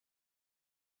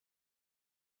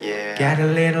Get a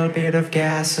little bit of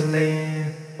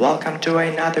gasoline. Welcome to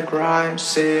another crime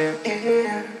scene.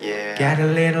 Yeah. Get a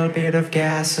little bit of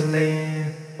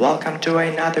gasoline. Welcome to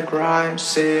another crime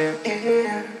scene.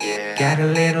 Yeah. Get a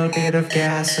little bit of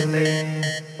gasoline.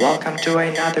 Welcome to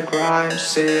another crime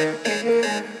scene.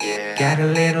 Yeah. Get a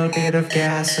little bit of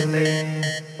gasoline.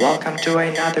 Welcome to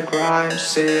another crime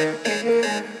scene.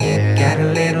 Yeah. Get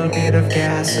a little bit of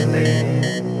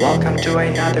gasoline. Welcome to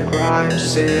another crime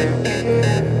scene.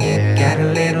 Yeah. Get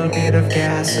a little bit of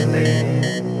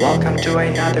gasoline. Welcome to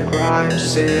another crime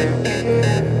scene.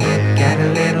 Yeah. Get a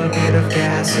little bit of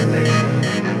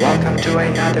gasoline. Welcome to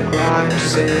another crime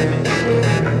scene.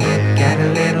 Yeah. Get a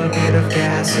little bit of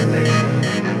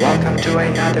gasoline. Welcome to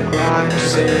another crime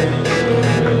scene.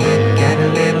 Yeah. Get a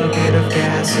little bit of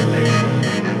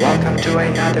gasoline. Welcome to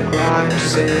another crime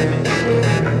scene.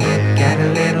 Yeah. Get a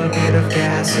little bit of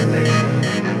gasoline.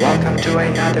 Welcome to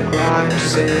another crime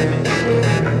scene.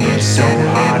 It's so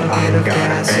hot, I'm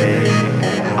gonna say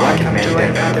Welcome to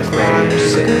another crime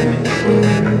scene.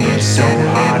 It's so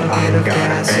hot, I'm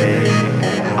gonna say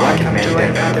Welcome to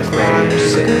another crime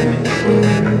scene.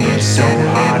 It's so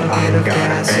hot, I'm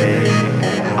gonna say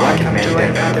Welcome to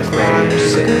another crime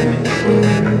scene.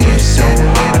 It's so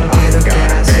hot, I'm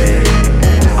gonna say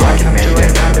Welcome to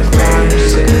another crime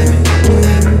scene.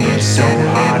 It's so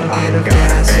hot, I'm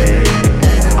gonna say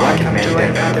Welcome to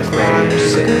another crime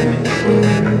scene.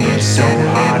 It's so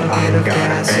hot, I'm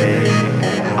gonna say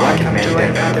Welcome to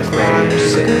another crime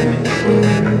scene.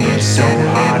 It's so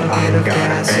hot, I'm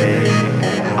gonna say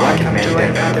Welcome to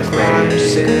another crime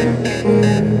scene.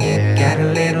 Get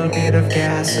a little bit of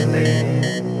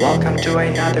gasoline. Welcome to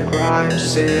another crime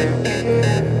scene.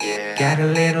 Get a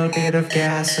little bit of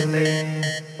gasoline.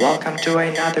 Welcome to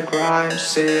another crime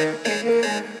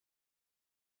scene.